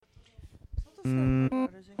London,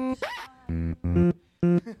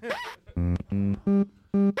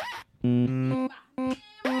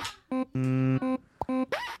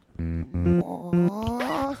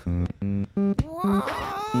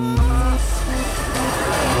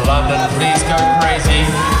 please go crazy.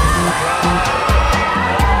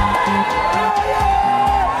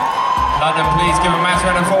 London, please give a mass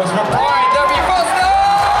round of applause for Brian W. Foster!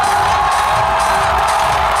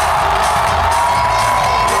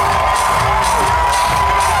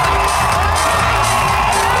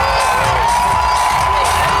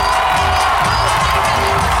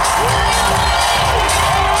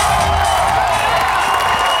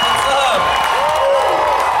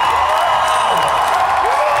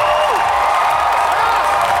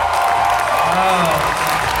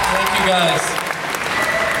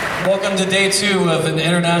 Welcome to day 2 of an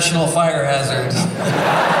international fire hazard.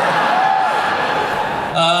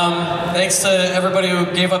 Thanks to everybody who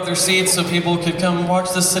gave up their seats so people could come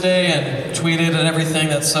watch this today and tweeted and everything.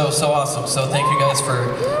 That's so awesome. So thank you guys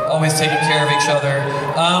for always taking care of each other.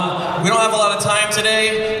 We don't have a lot of time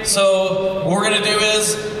today, so what we're gonna do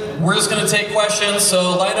is we're just gonna take questions.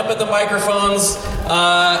 So line up at the microphones,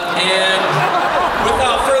 and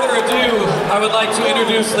without further ado, I would like to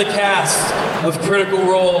introduce the cast of Critical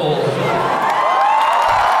Role.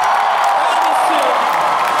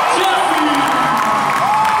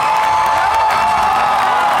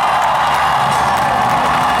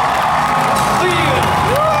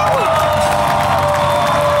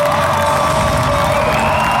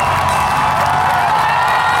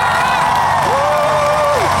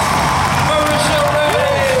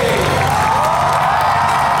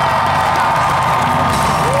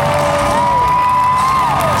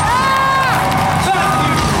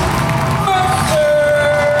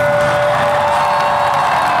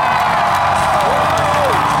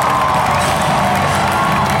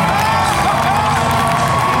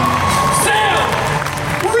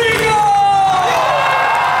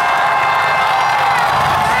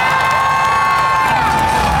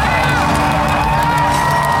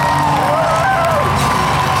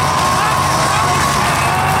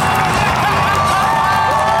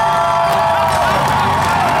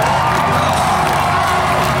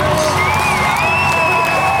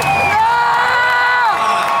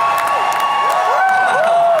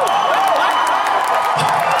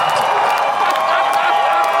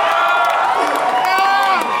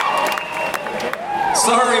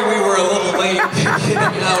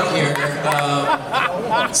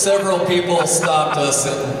 Several people stopped us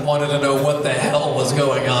and wanted to know what the hell was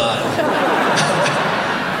going on.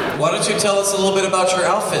 Why don't you tell us a little bit about your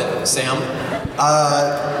outfit, Sam?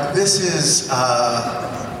 This is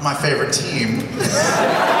my favorite team.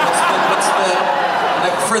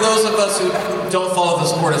 For those of us who don't follow the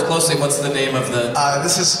sport as closely, what's the name of the...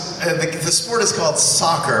 This is, the sport is called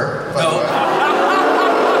soccer, by the way.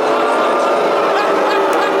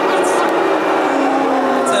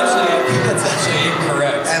 That's actually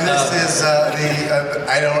incorrect. And this is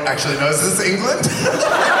I don't actually know, is this England? Go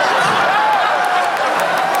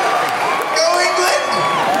England!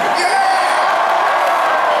 Yeah!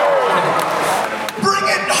 Bring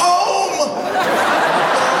it home!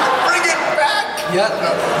 Bring it back! Yeah.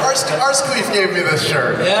 No, Arsqueef gave me this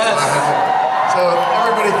shirt. Yes. So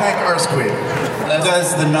everybody thank Arsqueef.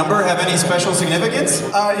 Does the number have any special significance?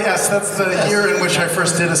 Yes, that's the year in which I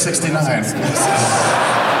first did a 69.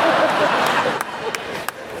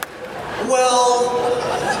 Well,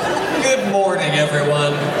 good morning,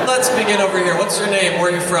 everyone. Let's begin over here. What's your name? Where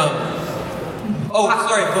are you from? Oh,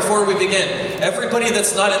 sorry, before we begin, everybody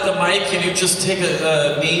that's not at the mic, can you just take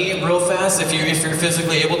a knee real fast if you're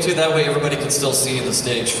physically able to? That way everybody can still see the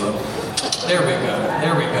stage from... There we go.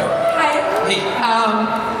 There we go. Hi. Hey.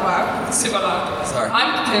 Wow, super loud. Sorry.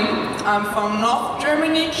 I'm Kim. I'm from North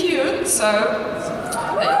Germany, Kiel, so...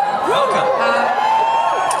 Welcome.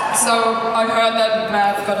 So I heard that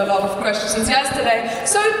Matt got a lot of questions yesterday.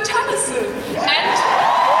 So tell us,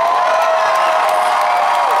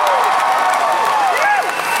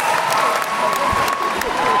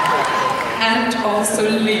 and also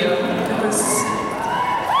Leo, because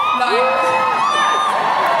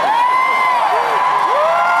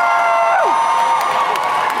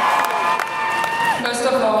first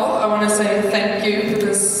of all, I want to say thank you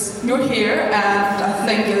because you're here, and I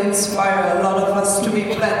think you inspire a lot of us to be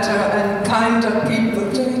better and kinder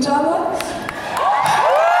people to each other.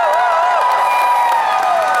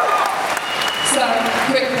 So,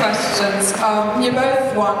 quick questions. You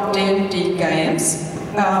both won D&D games,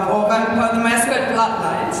 or Vampire the Masquerade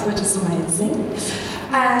Bloodlines, which is amazing.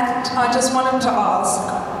 And I just wanted to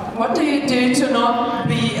ask, what do you do to not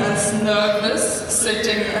be as nervous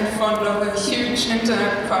sitting in front of a huge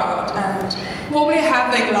internet crowd and probably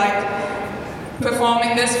having like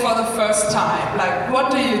performing this for the first time? Like,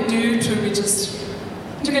 what do you do to be just,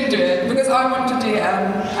 you can do it? Because I want to DM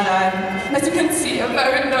and I'm, as you can see, a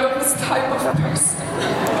very nervous type of person.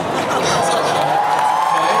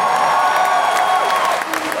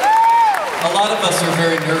 A lot of us are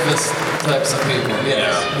very nervous types of people.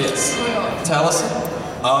 Yes. Taliesin?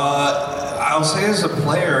 I'll say as a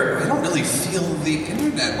player, I don't really feel the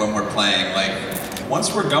internet when we're playing. Like,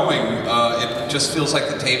 once we're going, it just feels like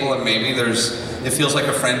the table, and maybe it feels like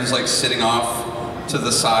a friend is like sitting off to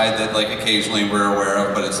the side that like occasionally we're aware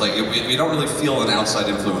of, but it's like, we don't really feel an outside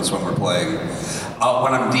influence when we're playing.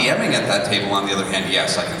 When I'm DMing at that table, on the other hand,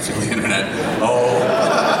 yes, I can feel the internet.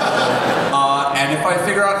 And if I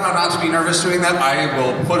figure out how not to be nervous doing that, I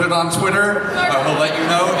will put it on Twitter. I will let you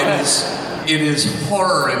know. It is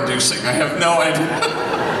horror-inducing. I have no idea.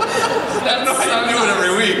 I have no idea to do it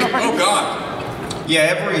every week. Oh, God.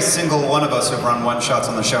 Yeah, every single one of us who've run one-shots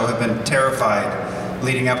on the show have been terrified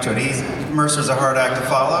leading up to it. Mercer's a hard act to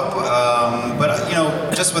follow, but you know,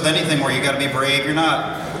 just with anything where you got to be brave, you're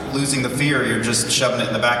not losing the fear, you're just shoving it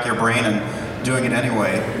in the back of your brain and doing it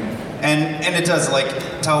anyway. And it does, like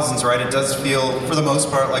Taliesin's right, it does feel, for the most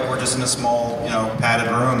part, like we're just in a small, you know, padded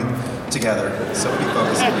room together. So we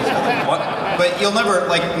focus on each other. But you'll never,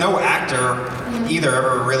 like, no actor either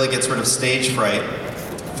ever really gets rid of stage fright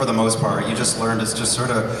for the most part. You just learn to just sort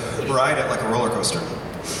of ride it like a roller coaster.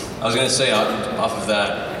 I was gonna say, off of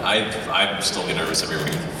that, I still get nervous every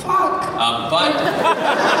week. Fuck! But...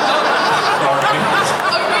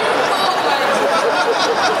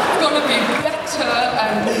 It's gonna be better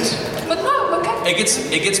but no, okay.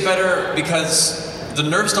 It gets better because the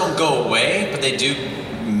nerves don't go away, but they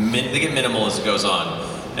get minimal as it goes on.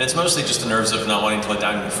 And it's mostly just the nerves of not wanting to let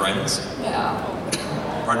down your friends. Yeah.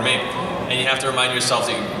 Pardon me. And you have to remind yourself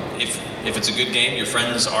that if it's a good game, your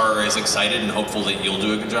friends are as excited and hopeful that you'll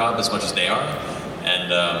do a good job as much as they are.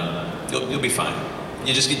 And you'll be fine.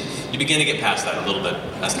 You begin to get past that a little bit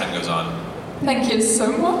as time goes on. Thank you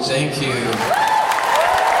so much. Thank you.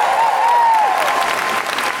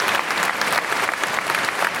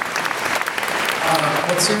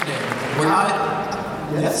 What's your name?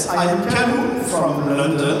 Yes, I am Canu from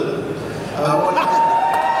London. Oh, wow.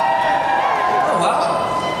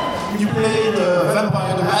 You played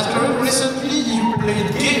Vampire the Masquerade recently. You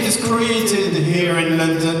played games created here in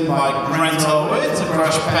London by Grant Howard,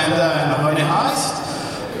 Crash Panda and Honey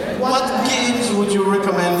Heist. What games would you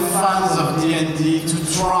recommend fans of D&D to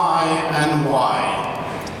try and why?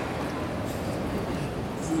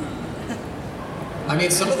 I mean,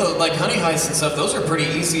 some of the, like, Honey Heist and stuff, those are pretty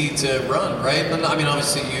easy to run, right? But, I mean,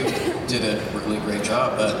 obviously you did a really great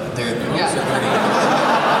job, but they're pretty...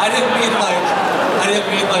 I didn't mean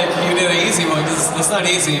like you did an easy one, because it's not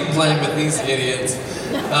easy playing with these idiots.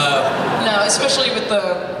 No, especially with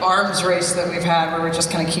the arms race that we've had, where we just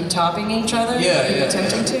kind of keep topping each other.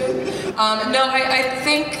 Attempting to. No, I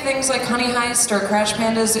think things like Honey Heist or Crash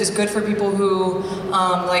Pandas is good for people who,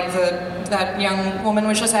 like that young woman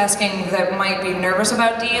was just asking, that might be nervous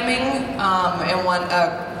about DMing and want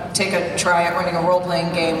to take a try at running a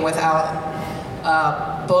role-playing game without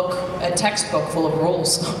a textbook full of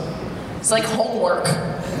rules. It's like homework.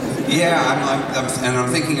 Yeah, I'm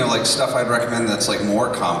thinking of like stuff I'd recommend that's like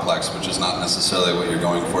more complex, which is not necessarily what you're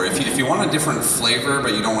going for. If you want a different flavor,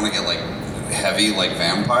 but you don't want to get like heavy like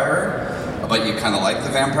vampire, but you kind of like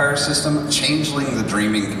the vampire system, Changeling the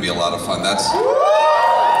Dreaming can be a lot of fun.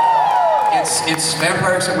 It's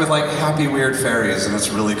vampires with like happy weird fairies, and it's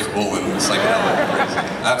really cool and it's like crazy.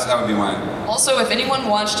 That would be mine. Also, if anyone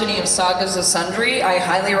watched any of Sagas of Sundry, I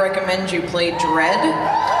highly recommend you play Dread.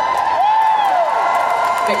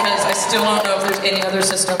 Because I still don't know if there's any other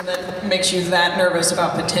system that makes you that nervous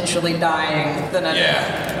about potentially dying than a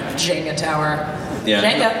Jenga tower. Yeah.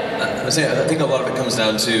 Jenga. I think a lot of it comes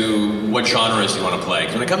down to what genres you want to play.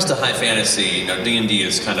 'Cause when it comes to high fantasy, you know, D&D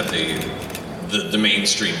is kind of the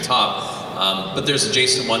mainstream top. But there's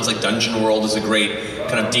adjacent ones like Dungeon World is a great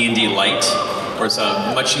kind of D&D light, where it's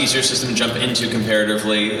a much easier system to jump into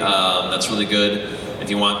comparatively. That's really good. If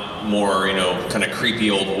you want more, you know, kind of creepy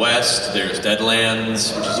Old West, there's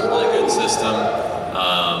Deadlands, which is a really good system.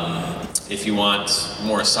 If you want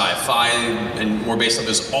more sci-fi and more based on,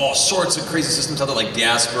 there's all sorts of crazy systems out there like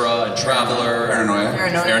Diaspora and Traveler.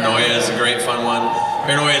 Paranoia is a great fun one.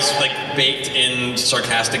 Paranoia is like baked in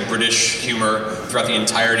sarcastic British humor throughout the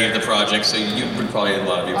entirety of the project, so you would probably, a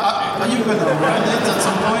lot of people. Are you going to run it at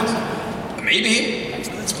some point? Maybe.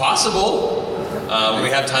 It's possible. When we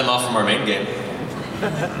have time off from our main game.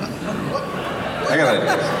 I got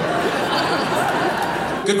ideas.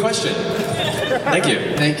 good question. Thank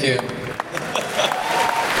you. Thank you.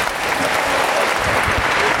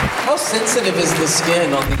 How sensitive is the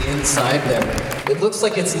skin on the inside there? It looks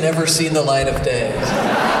like it's never seen the light of day.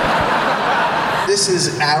 This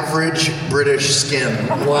is average British skin.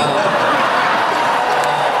 Wow.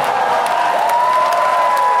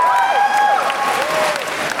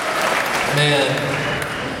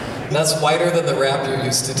 Man, that's whiter than the rap you're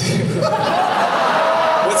used to do.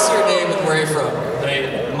 What's your name and where are you from?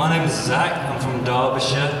 Hey, my name is Zach. I'm from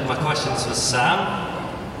Derbyshire. My question's for Sam.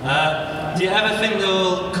 Do you ever think there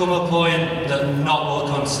will come a point that Not will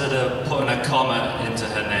consider putting a comma into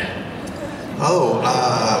her name?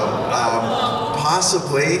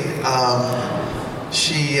 Possibly.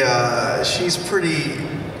 She's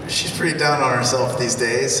pretty down on herself these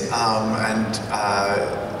days,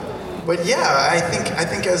 but yeah, I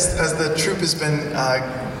think as the troupe has been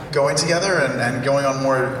going together and going on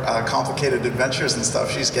more complicated adventures and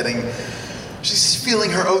stuff, she's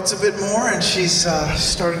feeling her oats a bit more, and she's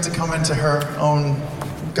starting to come into her own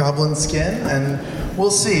goblin skin, and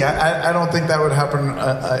we'll see. I don't think that would happen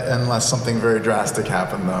unless something very drastic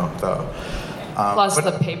happened, though. Plus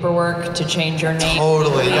the paperwork to change your name.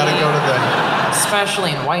 Totally, you gotta go to the...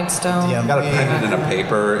 Especially in Whitestone. Yeah, Gotta pen it in a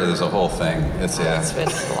paper. There's a whole thing. It's It's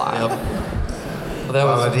a lot. Yep. Well, that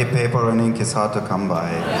was... Quality paper and ink is hard to come by.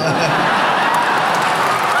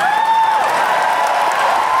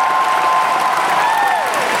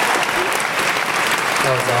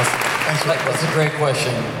 That was awesome. That's a great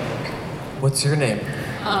question. What's your name?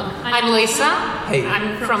 I'm Lisa. Hey.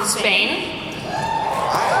 I'm from Spain.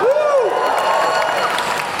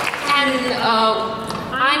 And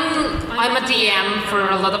I'm a DM for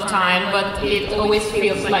a lot of time, but it always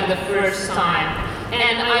feels like the first time.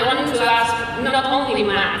 And I wanted to ask not only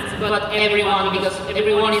Matt, but everyone, because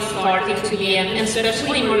everyone is starting to DM, and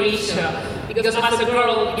especially Marisha, because as a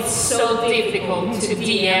girl, it's so difficult to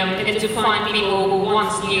DM and to find people who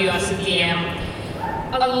want you as a DM.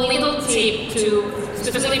 A little tip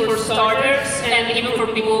especially for starters, and even for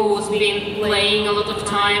people who's been playing a lot of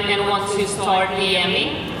time and want to start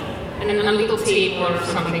DMing, and then a little tip or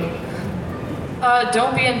something.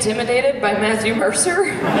 Don't be intimidated by Matthew Mercer. We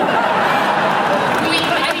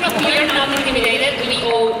are not intimidated. We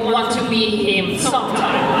all want to be him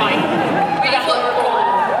sometime.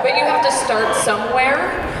 But you have to start somewhere,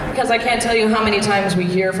 because I can't tell you how many times we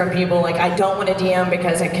hear from people like, I don't want to DM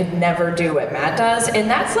because I could never do what Matt does, and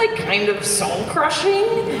that's like kind of soul crushing.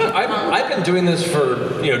 I've been doing this for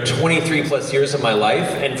 23 plus years of my life,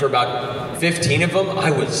 and for about 15 of them, I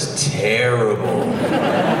was terrible.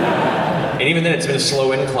 And even then, it's been a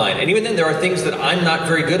slow incline. And even then, there are things that I'm not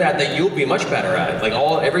very good at that you'll be much better at. Like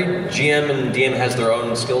every GM and DM has their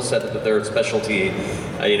own skill set, that their specialty,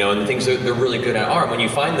 and the things that they're really good at are. And when you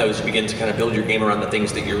find those, you begin to kind of build your game around the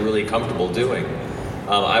things that you're really comfortable doing.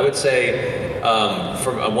 I would say,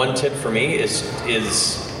 one tip for me is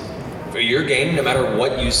for your game, no matter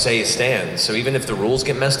what you say stands. So even if the rules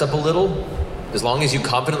get messed up a little, as long as you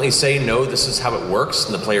confidently say, no, this is how it works,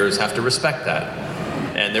 and the players have to respect that.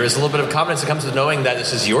 And there is a little bit of confidence that comes with knowing that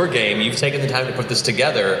this is your game, you've taken the time to put this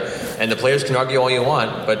together, and the players can argue all you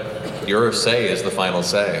want, but your say is the final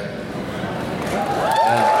say.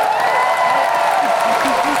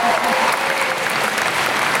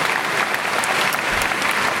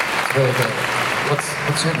 Really good.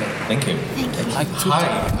 What's your name? Thank you. I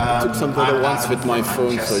took some photo once with my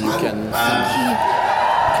phone, so you can...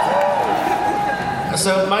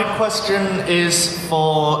 So my question is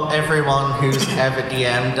for everyone who's ever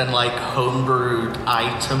DM'd and homebrewed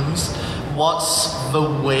items. What's the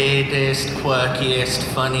weirdest, quirkiest,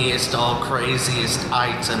 funniest, or craziest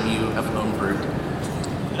item you have homebrewed?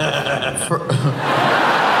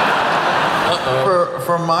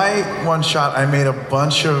 For my one shot, I made a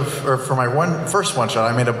bunch of, or for my first one shot,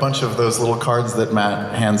 I made a bunch of those little cards that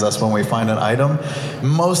Matt hands us when we find an item.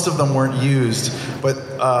 Most of them weren't used, but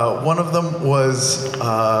one of them was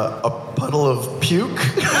a puddle of puke.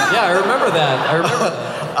 Yeah, I remember that.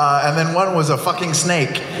 And then one was a fucking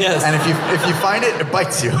snake. Yes. And if you find it, it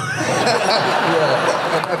bites you.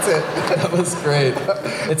 Yeah, that's it. That was great.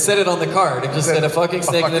 It said it on the card. It just said a fucking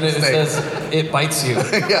snake, and then it says it bites you.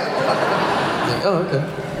 Yeah. Oh, okay.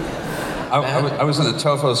 I was in a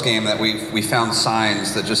Tofos game that we found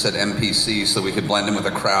signs that just said NPC so we could blend in with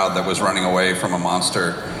a crowd that was running away from a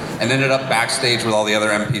monster, and ended up backstage with all the other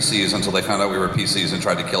NPCs until they found out we were PCs and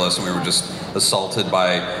tried to kill us, and we were just assaulted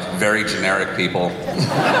by very generic people.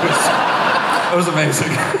 It was amazing.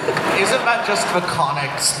 Isn't that just the con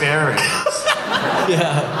experience?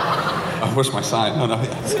 Yeah. Where's my sign? Oh, no. I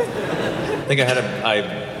think I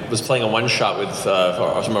was playing a one-shot with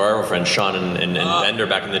some of our friends, Sean and Bender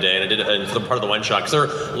back in the day, and I did it for part of the one-shot, because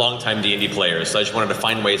they're longtime D&D players, so I just wanted to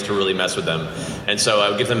find ways to really mess with them. And so I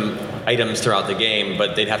would give them items throughout the game,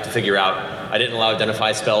 but they'd have to figure out, I didn't allow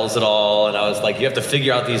identify spells at all, and I was like, you have to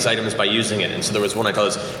figure out these items by using it. And so there was one I told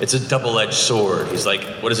us, it's a double-edged sword. He's like,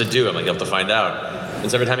 what does it do? I'm like, you have to find out.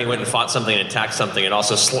 And so every time he went and fought something and attacked something, it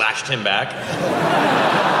also slashed him back.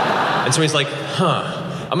 And so he's like,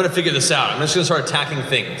 I'm gonna figure this out. I'm just gonna start attacking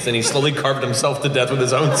things. And he slowly carved himself to death with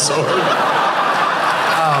his own sword.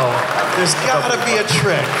 Oh, there's gotta be a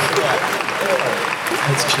trick.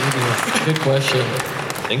 That's genius. Good question.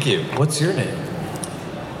 Thank you. What's your name?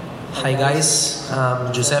 Hi guys,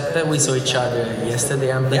 Giuseppe. We saw each other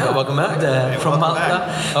yesterday. I'm welcome back. From Malta.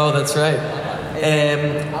 Back. Oh, that's right.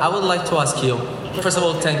 I would like to ask you, first of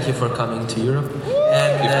all, thank you for coming to Europe. And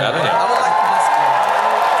Thank you for having me. I would like to ask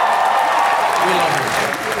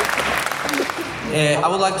you, I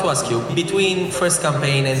would like to ask you, between first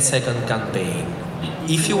campaign and second campaign,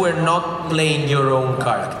 if you were not playing your own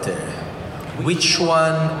character, which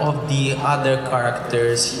one of the other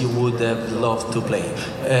characters you would have loved to play,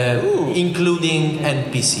 including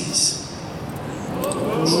NPCs?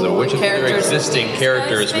 So which of your existing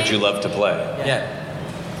characters would you love to play? Yeah.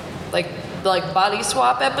 Like body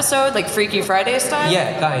swap episode, like Freaky Friday style?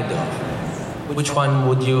 Yeah, kind of. Which one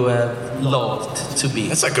would you have loved to be?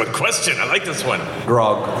 That's a good question. I like this one.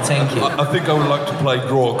 Grog. Thank you. I think I would like to play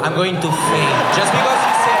Grog. I'm going to faint just because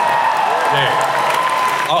you said. Yeah.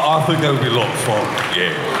 I think that would be a lot of fun.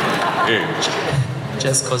 Yeah.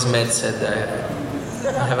 Just because Med said that.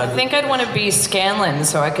 I think I'd want to be Scanlan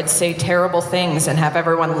so I could say terrible things and have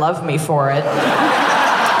everyone love me for it.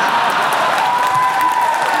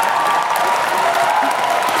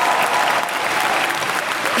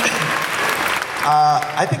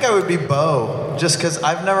 I think I would be Bo, just because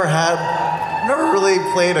I've never really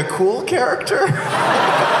played a cool character. And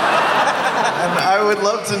I would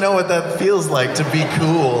love to know what that feels like to be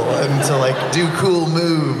cool and to like do cool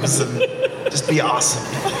moves and just be awesome.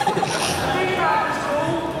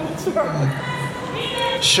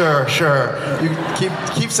 Sure. You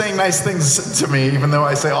keep saying nice things to me, even though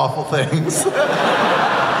I say awful things.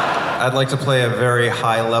 I'd like to play a very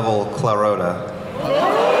high-level Clarota.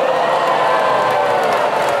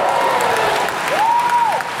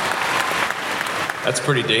 That's a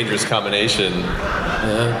pretty dangerous combination.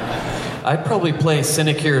 Yeah. I'd probably play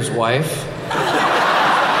Sinekir's wife.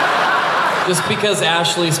 Just because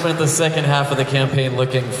Ashley spent the second half of the campaign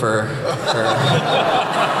looking for her.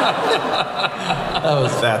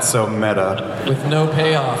 That's so meta. With no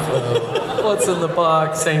payoff, though. What's in the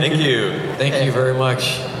box? Thank you. Thank you very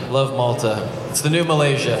much. Love Malta. It's the new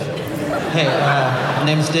Malaysia. Hey, my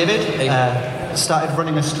name's David. Started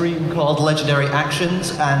running a stream called Legendary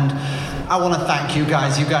Actions, and I want to thank you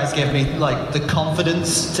guys. You guys gave me like the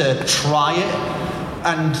confidence to try it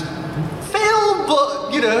and fail,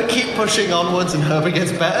 but keep pushing onwards and hope it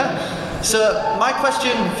gets better. So my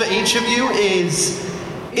question for each of you is,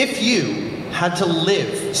 if you had to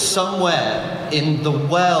live somewhere in the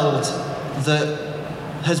world that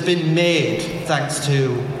has been made thanks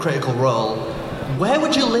to Critical Role, where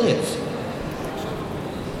would you live?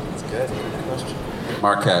 That's good. Good question.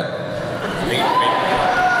 Marquette.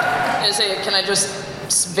 Can I just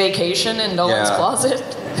vacation in Nolan's closet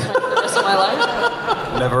for the rest of my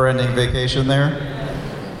life? Never-ending vacation there.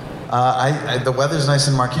 The weather's nice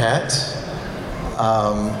in Marquette,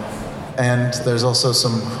 and there's also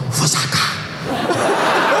some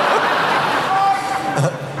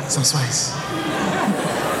some spice.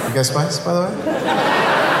 You guys spice, by the way?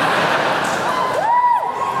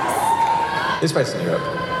 They spice in Europe.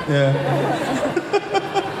 Yeah.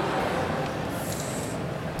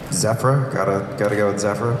 Zephyr, gotta go with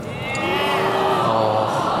Zephyr.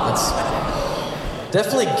 Oh, that's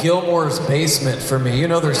definitely Gilmore's basement for me.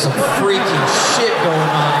 There's some freaky shit going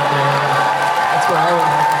on in there. That's where I would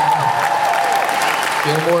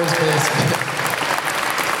Gilmore's basement.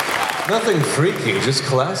 Nothing freaky, just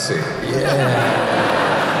classy.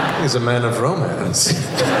 Yeah. He's a man of romance.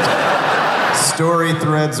 Story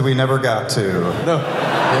threads we never got to. No,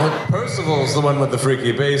 Percival's the one with the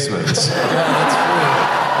freaky basement.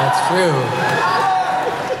 That's true.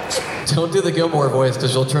 Don't do the Gilmore voice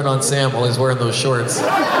because you'll turn on Sam while he's wearing those shorts.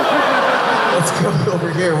 Let's go over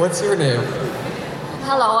here. What's your name?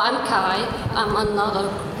 Hello, I'm Kai. I'm another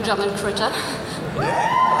German critter.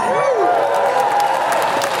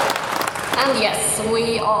 And yes,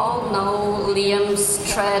 we all know Liam's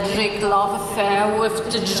tragic love affair with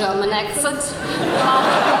the German accent.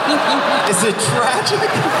 Is it tragic?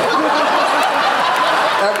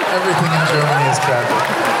 Everything in Germany is tragic.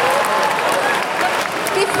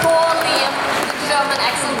 before Liam, the German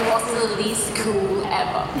accent was the least cool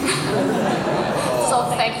ever. So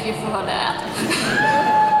thank you for that.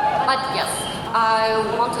 But yes, I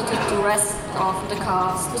wanted the rest of the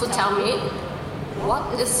cast to tell me,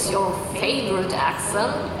 what is your favorite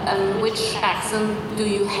accent and which accent do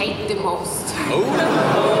you hate the most?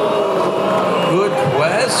 Good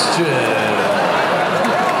question.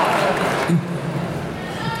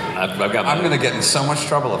 I'm going to get in so much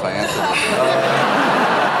trouble if I answer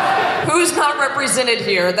this. Who's not represented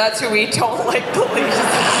here? That's who we don't like the least.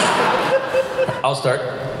 I'll start.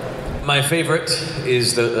 My favorite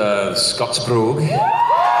is the Scotsbrogue.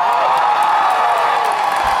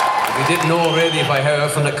 We didn't know already by how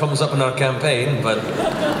often it comes up in our campaign, but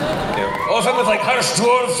often with like harsh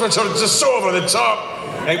dwarves, which are just so over the top,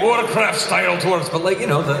 like Warcraft style dwarves. But like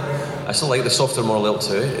I still like the softer, more lilt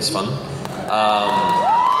to it. It's fun.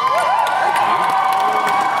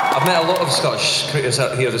 I've met a lot of Scottish cricketers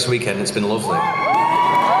out here this weekend. It's been lovely.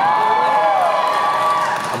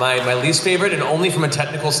 My least favorite, and only from a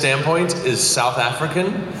technical standpoint, is South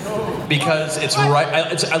African, because it's right.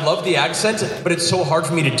 I love the accent, but it's so hard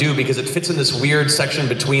for me to do because it fits in this weird section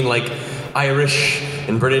between like Irish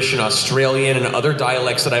and British and Australian and other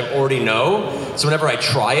dialects that I already know. So whenever I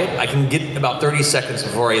try it, I can get about 30 seconds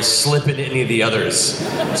before I slip into any of the others.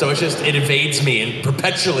 So it evades me and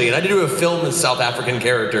perpetually. And I had to do a film with a South African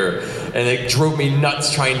character, and it drove me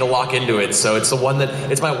nuts trying to lock into it. So it's the one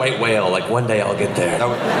it's my white whale. Like one day I'll get there.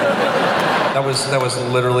 That was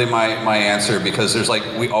literally my answer, because there's like,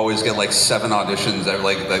 we always get like 7 auditions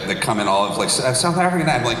that come in all of like South African.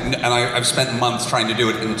 I'm like, and I've spent months trying to do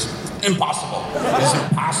it, and it's impossible. It's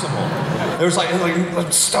impossible. There's like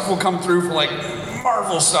stuff will come through for like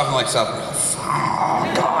Marvel stuff and like stuff. Oh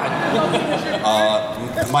God.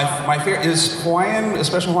 My fear is Hawaiian,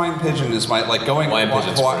 especially Hawaiian Pidgin is my like going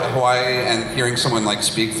Hawaii and hearing someone like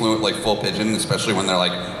speak fluent like full Pidgin, especially when they're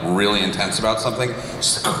like really intense about something.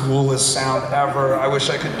 It's the coolest sound ever. I wish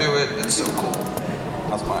I could do it. It's so cool.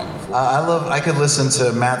 That's mine. I could listen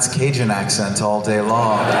to Matt's Cajun accent all day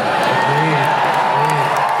long.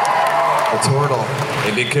 The turtle.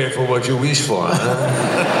 Hey, be careful what you wish for, huh?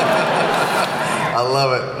 I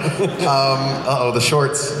love it. The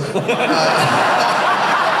shorts.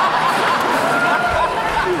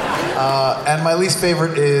 And my least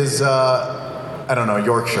favorite is,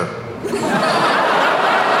 Yorkshire.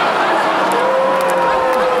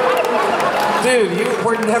 Dude,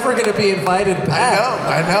 we're never going to be invited back.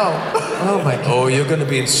 I know. Oh my God. Oh, you're going to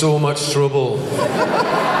be in so much trouble.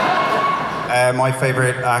 My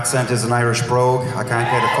favorite accent is an Irish brogue. I can't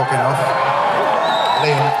get it fucking enough.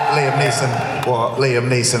 Liam Neeson. What? Liam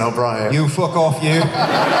Neeson O'Brien. You fuck off, you.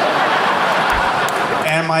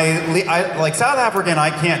 And like South African, I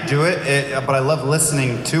can't do it, but I love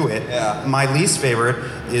listening to it. Yeah. My least favorite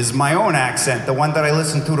is my own accent, the one that I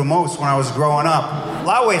listened to the most when I was growing up.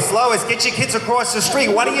 Lois, get your kids across the street.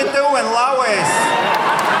 What are you doing, Lois?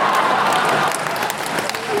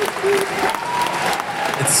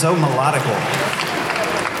 It's so melodical.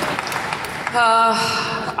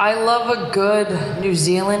 I love a good New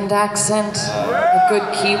Zealand accent, a good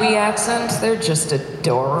Kiwi accent. They're just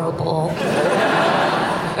adorable.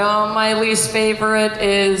 My least favorite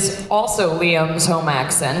is also Liam's home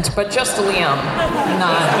accent, but just Liam,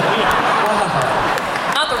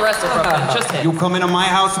 not the rest of them, just him. You come into my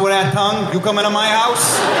house with that tongue? You come into my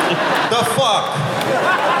house? The fuck?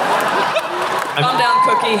 Calm down,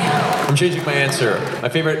 Cookie. I'm changing my answer. My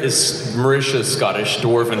favorite is Mauritius Scottish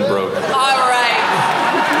Dwarven Brogue. All right.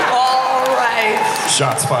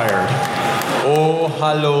 Shots fired. Oh,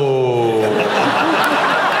 hello.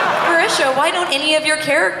 Marisha, why don't any of your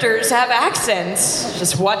characters have accents?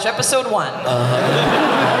 Just watch episode 1.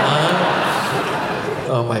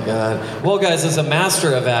 Oh my God. Well, guys, as a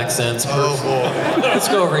master of accents, let's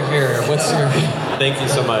go over here. What's your... Thank you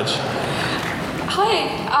so much. Hi,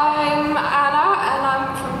 I'm Anna, and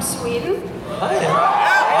I'm from Sweden. Hi.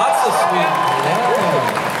 Lots of Sweden.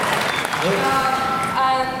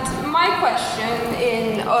 And my question,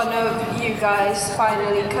 in honor of you guys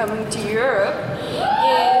finally coming to Europe,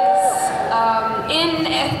 is in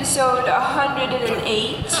episode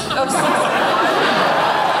 108 of season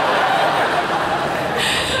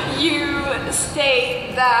 1, you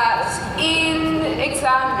state that in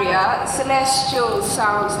Exandria, Celestial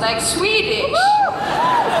sounds like Swedish.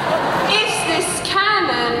 Is this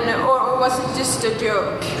canon, or was it just a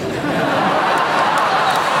joke?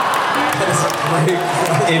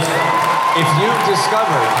 If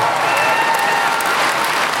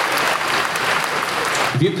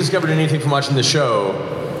you've discovered anything from watching the show,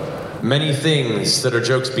 many things that are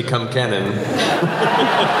jokes become canon.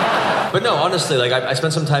 But no, honestly, like I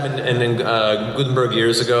spent some time in Gothenburg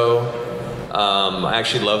years ago. I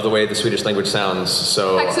actually love the way the Swedish language sounds.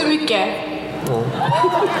 So. Tack så mycket.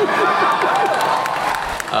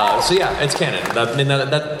 So yeah, it's canon.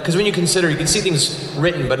 Because when you consider, you can see things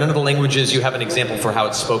written, but none of the languages you have an example for how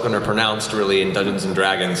it's spoken or pronounced really in Dungeons and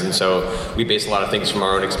Dragons, and so we base a lot of things from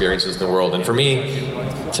our own experiences in the world. And for me,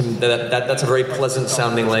 that's a very pleasant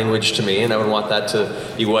sounding language to me, and I would want that to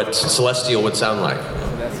be what Celestial would sound like.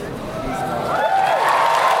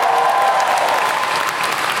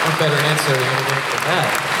 A better answer than that.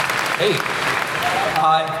 Hey.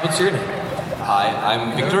 Hi. What's your name? Hi,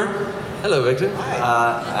 I'm Victor. Hello, Victor.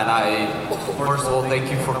 And first of all,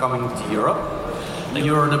 thank you for coming to Europe.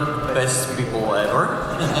 You're the best people ever.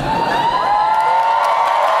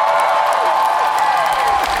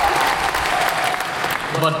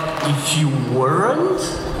 But if you weren't,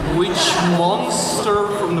 which monster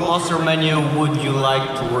from the monster menu would you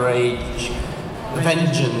like to rage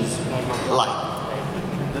vengeance like?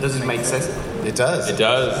 Does it make sense? It does. It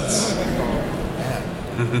does.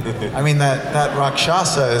 I mean, that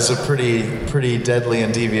Rakshasa is a pretty deadly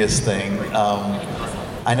and devious thing.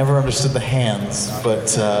 I never understood the hands, but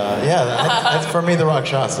that's for me the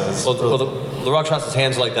Rakshasa. Well, the Rakshasa's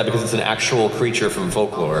hands are like that because it's an actual creature from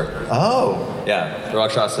folklore. Oh. Yeah, the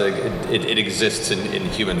Rakshasa, it exists in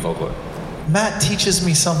human folklore. Matt teaches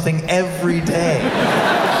me something every day.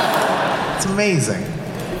 It's amazing.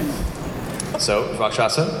 So,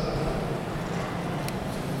 Rakshasa?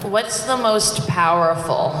 What's the most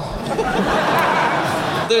powerful?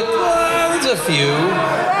 There's a few.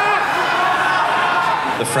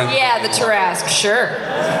 The friend. Yeah, the Tarrasque, sure.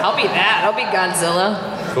 I'll be that. I'll be Godzilla.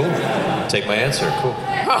 Cool. Take my answer. Cool.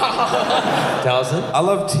 Towson? I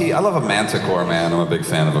love a manticore, man. I'm a big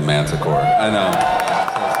fan of a manticore. I know.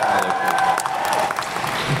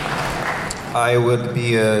 I would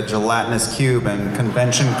be a gelatinous cube and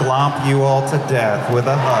convention glomp you all to death with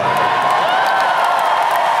a hug.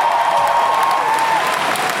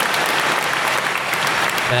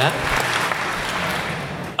 Matt?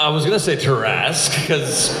 I was gonna say Tarrasque,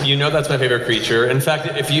 because you know that's my favorite creature. In fact,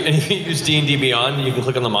 if you use D&D Beyond, you can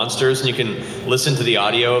click on the monsters and you can listen to the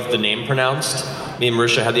audio of the name pronounced. Me and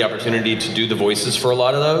Marisha had the opportunity to do the voices for a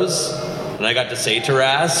lot of those, and I got to say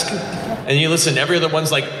Tarrasque. And you listen, every other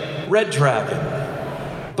one's like Red Dragon,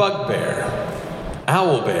 Bugbear,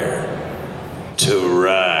 Owlbear,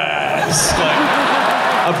 Tarrasque.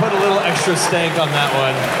 I'll put a little extra stank on that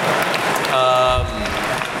one.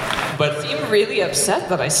 But You seem really upset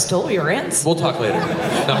that I stole your answer. we'll talk later. No,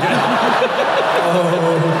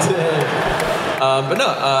 but no,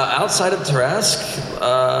 outside of Tarrasque,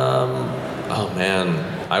 oh man,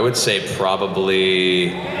 I would say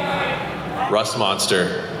probably Rust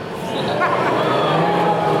Monster.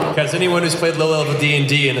 Because anyone who's played low-level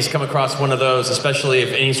D&D and has come across one of those, especially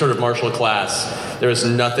if any sort of martial class, there is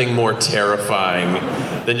nothing more terrifying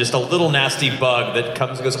than just a little nasty bug that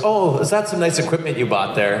comes and goes, oh, is that some nice equipment you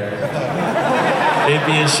bought there? It'd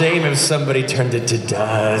be a shame if somebody turned it to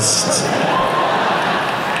dust.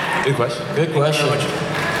 Good question. Good question.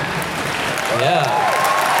 Yeah.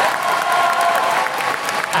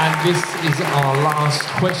 And this is our last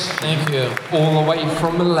question. Thank you. All the way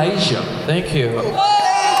from Malaysia. Thank you.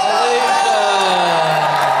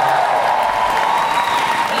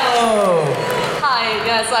 Hi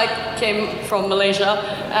guys, I came from Malaysia,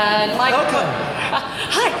 and my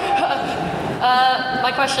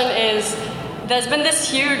my question is: there's been this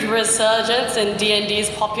huge resurgence in D&D's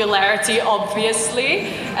popularity, obviously,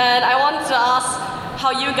 and I wanted to ask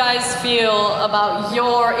how you guys feel about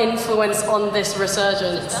your influence on this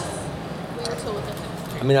resurgence.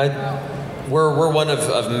 I mean, we're one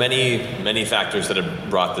of many factors that have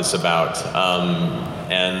brought this about,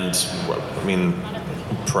 and I mean,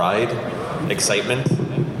 pride, excitement.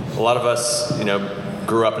 A lot of us,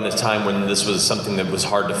 grew up in a time when this was something that was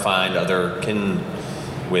hard to find other kin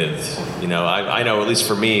with. I know, at least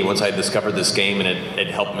for me, once I discovered this game and it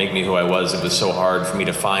helped make me who I was, it was so hard for me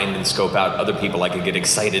to find and scope out other people I could get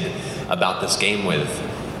excited about this game with.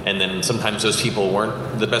 And then sometimes those people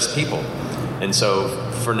weren't the best people. And so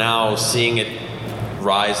for now, seeing it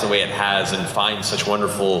rise the way it has and find such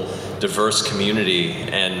wonderful, diverse community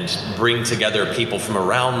and bring together people from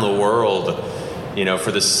around the world,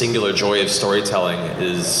 for this singular joy of storytelling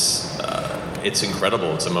it's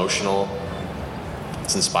incredible. It's emotional.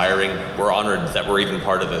 It's inspiring. We're honored that we're even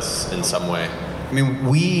part of this in some way. I mean,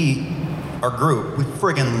 our group, we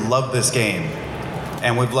friggin' love this game.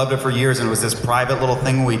 And we've loved it for years, and it was this private little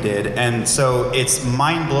thing we did. And so it's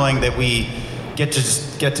mind-blowing that we get to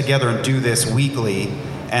just get together and do this weekly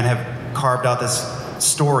and have carved out this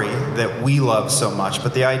story that we love so much,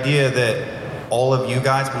 but the idea that all of you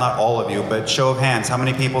guys, well, not all of you, but show of hands, how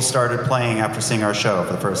many people started playing after seeing our show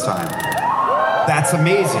for the first time? That's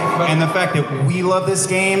amazing. And the fact that we love this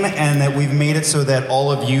game and that we've made it so that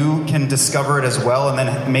all of you can discover it as well and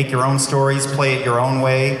then make your own stories, play it your own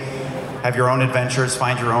way, have your own adventures,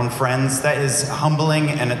 find your own friends, that is humbling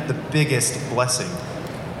and the biggest blessing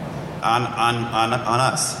on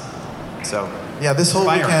us. So, yeah, this whole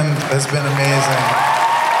inspiring. weekend has been amazing.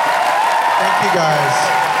 Thank you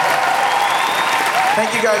guys.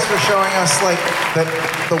 Thank you guys for showing us like that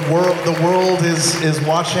the world is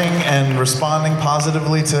watching and responding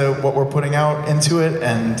positively to what we're putting out into it,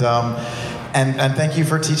 and thank you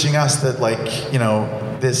for teaching us that, like, you know,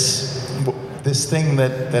 this thing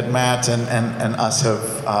that Matt and us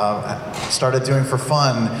have started doing for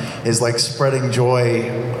fun is like spreading joy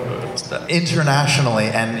internationally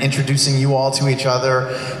and introducing you all to each other,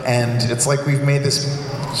 and it's like we've made this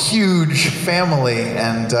huge family,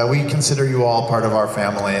 and we consider you all part of our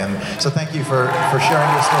family, and so thank you for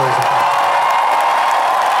sharing your stories with us.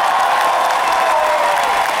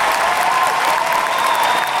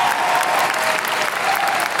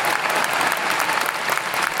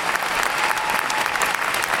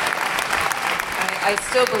 I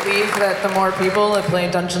still believe that the more people that play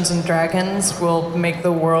Dungeons and Dragons will make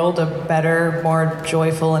the world a better, more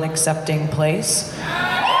joyful and accepting place.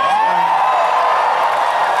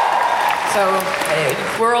 So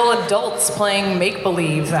we're all adults playing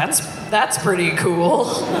make-believe. That's pretty cool.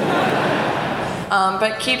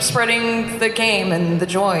 But keep spreading the game and the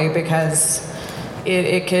joy, because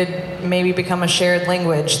it could maybe become a shared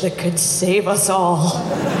language that could save us all.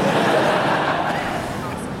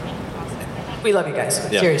 We love you guys.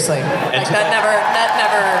 Yeah. Seriously. Like, it's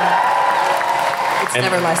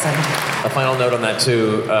never lessened. A final note on that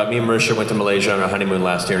too. Me and Marisha went to Malaysia on our honeymoon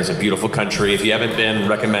last year. It's a beautiful country. If you haven't been,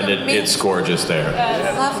 recommend it. It's gorgeous there.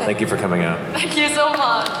 Yes. Love it. Thank you for coming out. Thank you so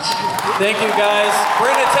much. Thank you, guys.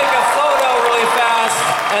 We're gonna take a photo really fast,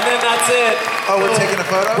 and then that's it. Oh, we're taking a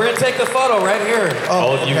photo? We're gonna take the photo right here.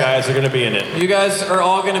 All of you guys are going to be in it. You guys are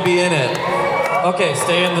all gonna be in it. Okay,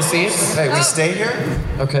 stay in the seats. Hey, we stay here?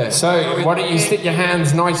 Okay. So, why don't you stick your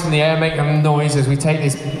hands nice in the air, make a noise as we take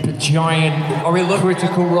this giant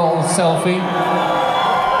critical role selfie.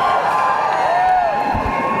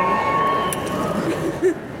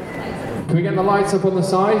 Can we get the lights up on the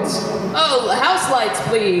sides? Oh, house lights,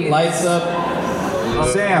 please. Lights up.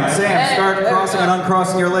 Sam, start crossing and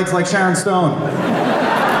uncrossing your legs like Sharon Stone.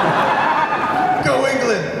 Go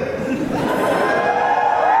England!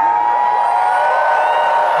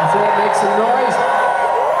 Before it makes some noise.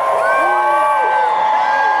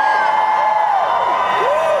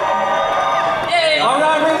 Yay! All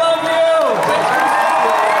right, we love you.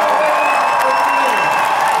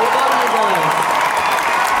 We love you guys.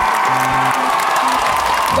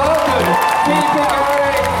 Logan, keep it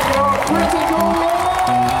away. Your critical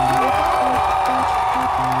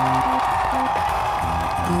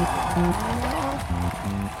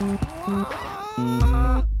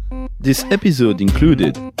This episode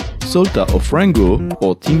included Solta of Rango,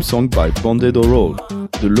 or theme song by Bonded or Roll.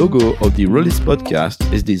 The logo of the Rollist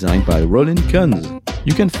podcast is designed by Rollin' Kunz.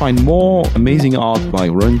 You can find more amazing art by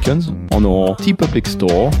Rollin' Kunz on our TeePublic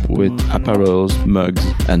store with apparels, mugs,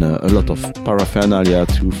 and a lot of paraphernalia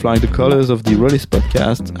to fly the colors of the Rollist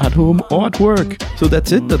podcast at home or at work. So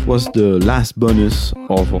that's it. That was the last bonus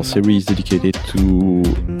of our series dedicated to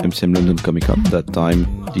MCM London Comic Con. That time,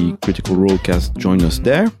 the Critical Role cast joined us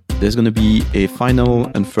there. There's going to be a final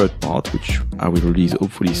and third part, which I will release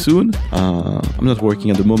hopefully soon. I'm not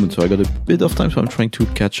working at the moment, so I got a bit of time, so I'm trying to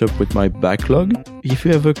catch up with my backlog. If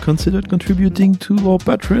you ever considered contributing to our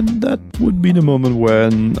Patreon, that would be the moment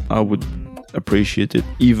when I would appreciate it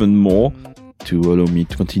even more to allow me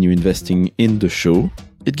to continue investing in the show.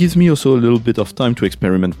 It gives me also a little bit of time to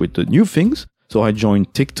experiment with the new things. So I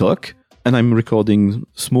joined TikTok, and I'm recording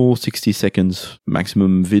small 60 seconds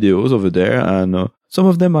maximum videos over there, and some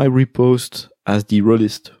of them I repost as the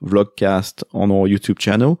Rollist vlogcast on our YouTube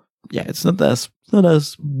channel. Yeah, it's not as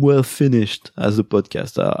well finished as the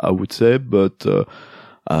podcast, I would say, but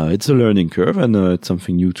it's a learning curve, and it's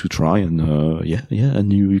something new to try. And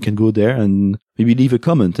and you can go there and maybe leave a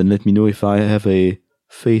comment and let me know if I have a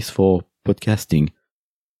face for podcasting.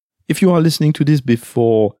 If you are listening to this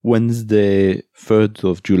before Wednesday, 3rd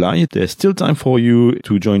of July, there's still time for you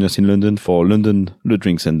to join us in London for London The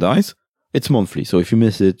Drinks and Dice. It's monthly, so if you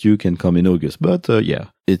miss it, you can come in August. But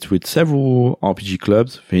it's with several RPG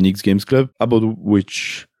clubs, Phoenix Games Club, about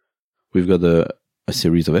which we've got a a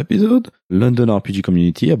series of episodes. London RPG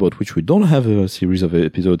Community, about which we don't have a series of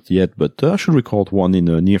episodes yet, but I should record one in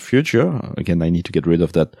the near future. Again, I need to get rid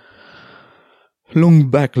of that long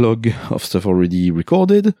backlog of stuff already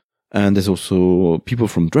recorded. And there's also people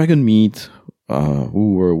from Dragon Meat,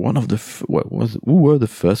 who were one of the who were the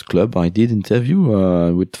first club I did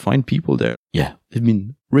interview with fine people there. Yeah, they've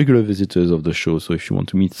been regular visitors of the show, so if you want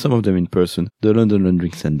to meet some of them in person, the London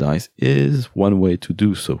Drinks and Dice is one way to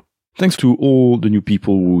do so. Thanks to all the new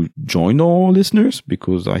people who joined our listeners,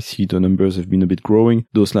 because I see the numbers have been a bit growing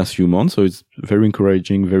those last few months, so it's very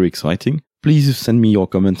encouraging, very exciting. Please send me your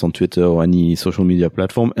comments on Twitter or any social media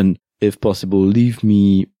platform, and if possible, leave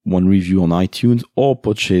me one review on iTunes or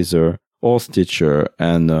Podchaser or Stitcher,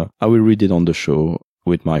 and I will read it on the show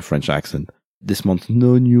with my French accent. This month,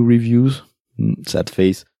 no new reviews. Sad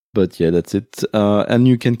face. But yeah, that's it. And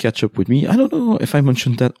you can catch up with me. I don't know if I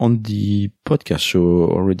mentioned that on the podcast show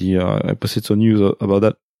already. I posted some news about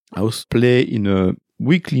that. I was play in a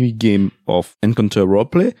weekly game of Encounter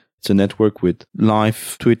Roleplay. It's a network with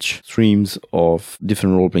live Twitch streams of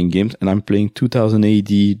different role-playing games. And I'm playing 2000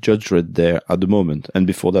 AD Judge Dredd there at the moment. And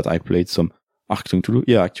before that, I played some Achtung Toulouse.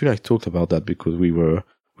 Yeah, actually, I talked about that because we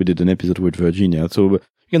did an episode with Virginia. So you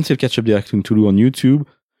can still catch up the Achtung Toulouse on YouTube.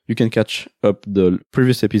 You can catch up the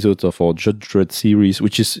previous episodes of our Judge Dredd series,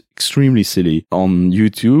 which is extremely silly, on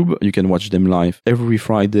YouTube. You can watch them live every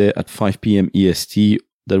Friday at 5 p.m. EST.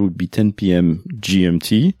 That would be 10 p.m.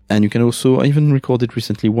 GMT. And you can also, I even recorded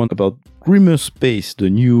recently one about Grimmer Space, the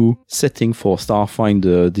new setting for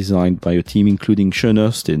Starfinder designed by a team including Sean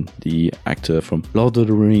Austin, the actor from Lord of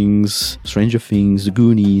the Rings, Stranger Things, The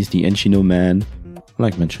Goonies, The Encino Man. I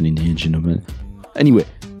like mentioning The Encino Man. Anyway,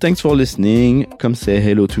 thanks for listening. Come say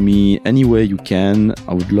hello to me anywhere you can.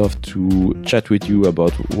 I would love to chat with you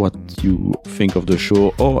about what you think of the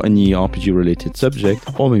show or any RPG related subject,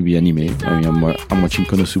 or maybe anime. I mean, I'm watching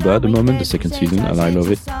Konosuba at the moment, the second season, and I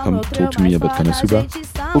love it. Come talk to me about Konosuba.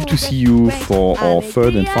 Hope to see you for our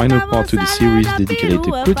third and final part to the series dedicated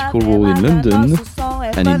to Critical Role in London.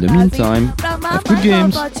 And in the meantime, have good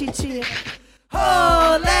games.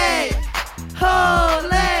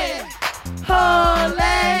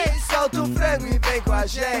 Rolê, solta o frango e vem com a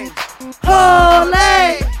gente.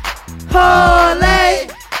 Rolê, rolê,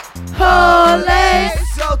 rolê,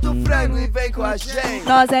 solta o frango e vem com a gente.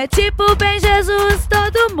 Nós é tipo bem Jesus,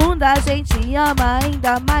 todo mundo a gente ama.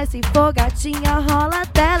 Ainda mais se for gatinha, rola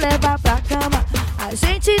até levar pra cama. A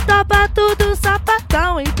gente topa tudo,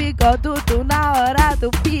 sapatão e bigodudo. Na hora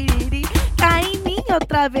do piriri, cai em mim outra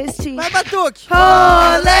travesti. Vai, Batuque!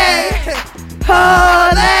 Rolê,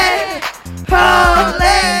 rolê,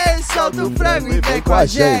 rolê, solta o frango e vem com a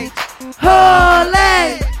gente.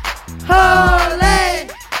 Rolê, rolê,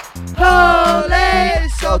 rolê,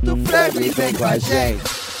 solta o frango e vem com a gente.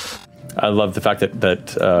 I love the fact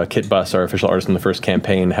that Kit Buss, our official artist in the first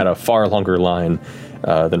campaign, had a far longer line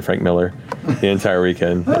than Frank Miller the entire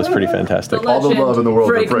weekend. It was pretty fantastic. All the love in the world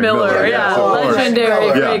Frank for Frank Miller. Yeah,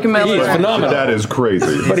 legendary Frank Miller. He's phenomenal. That is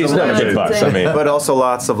crazy. But he's not Kit Buss, I mean. But also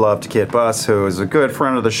lots of love to Kit Buss, who is a good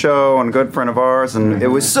friend of the show and a good friend of ours. And it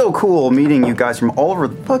was so cool meeting you guys from all over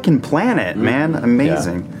the fucking planet, man.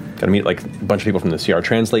 Amazing. Yeah. Got to meet like a bunch of people from the CR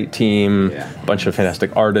Translate team, a bunch of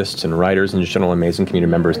fantastic artists and writers and just general amazing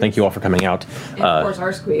community members. Thank you all for coming out. And of course,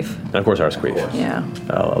 Arsqueef. And of course, Arsqueef. Yeah.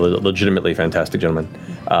 Legitimately fantastic gentleman.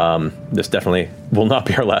 This definitely will not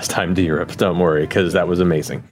be our last time to Europe. Don't worry, because that was amazing.